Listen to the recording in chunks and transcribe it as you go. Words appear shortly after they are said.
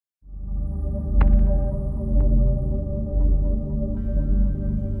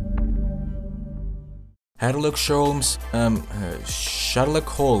Sherlock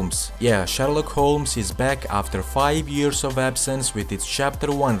Holmes. Yeah, Sherlock Holmes is back after 5 years of absence with its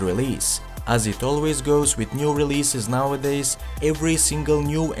Chapter 1 release. As it always goes with new releases nowadays, every single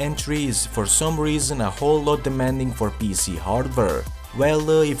new entry is for some reason a whole lot demanding for PC hardware. Well,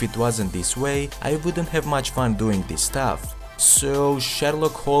 if it wasn't this way, I wouldn't have much fun doing this stuff. So,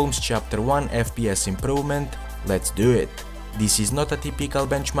 Sherlock Holmes Chapter 1 FPS improvement, let's do it. This is not a typical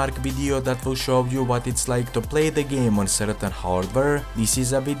benchmark video that will show you what it's like to play the game on certain hardware. This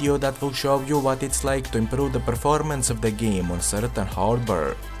is a video that will show you what it's like to improve the performance of the game on certain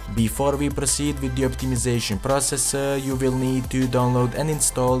hardware. Before we proceed with the optimization process, you will need to download and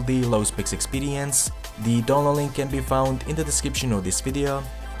install the LowSpecs Experience. The download link can be found in the description of this video.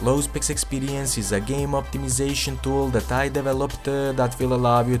 LowSpecs Experience is a game optimization tool that I developed that will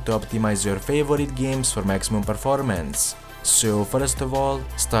allow you to optimize your favorite games for maximum performance. So first of all,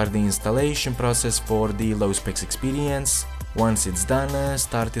 start the installation process for the LowSpecs Experience. Once it's done,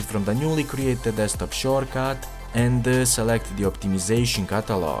 start it from the newly created desktop shortcut and select the optimization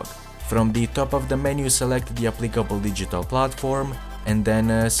catalog. From the top of the menu, select the applicable digital platform and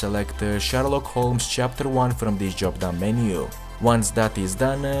then select Sherlock Holmes Chapter 1 from this drop-down menu. Once that is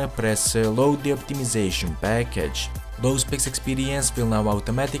done, press load the optimization package. LowSpecs Experience will now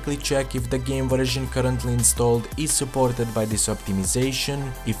automatically check if the game version currently installed is supported by this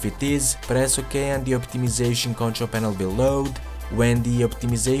optimization. If it is, press OK and the optimization control panel will load. When the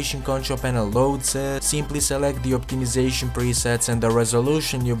optimization control panel loads, simply select the optimization presets and the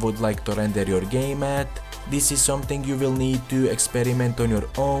resolution you would like to render your game at. This is something you will need to experiment on your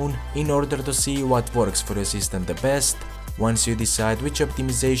own in order to see what works for your system the best. Once you decide which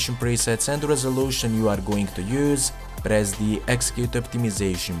optimization presets and resolution you are going to use, press the execute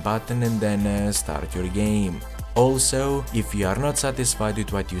optimization button and then start your game. Also, if you are not satisfied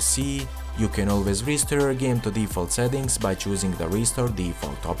with what you see, you can always restore your game to default settings by choosing the restore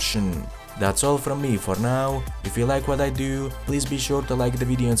default option. That's all from me for now. If you like what I do, please be sure to like the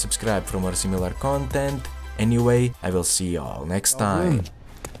video and subscribe for more similar content. Anyway, I will see you all next time.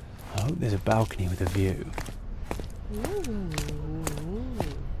 I hope there's a balcony with a view.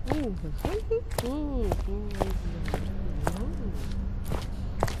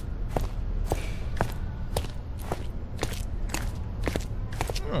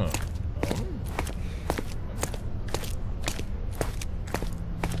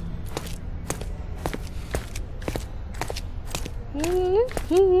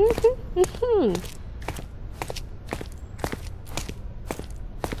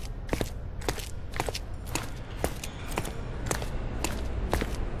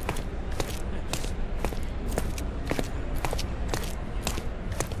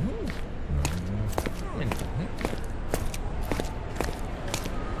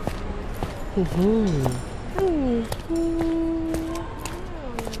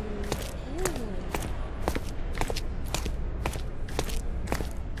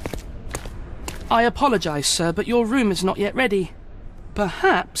 I apologize, sir, but your room is not yet ready.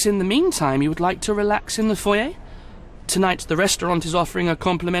 Perhaps in the meantime you would like to relax in the foyer? Tonight the restaurant is offering a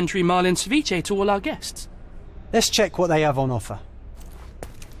complimentary marlin ceviche to all our guests. Let's check what they have on offer.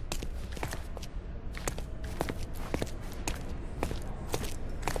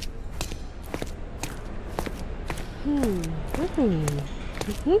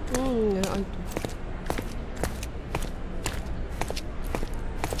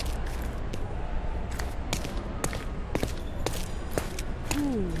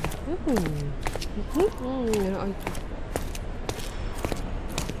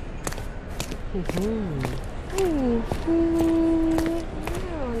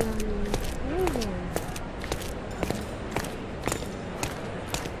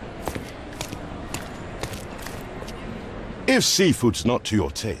 If seafood's not to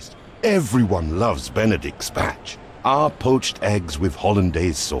your taste, everyone loves Benedict's batch, our poached eggs with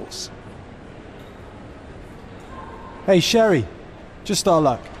hollandaise sauce. Hey, Sherry, just our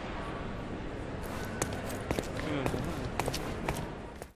luck.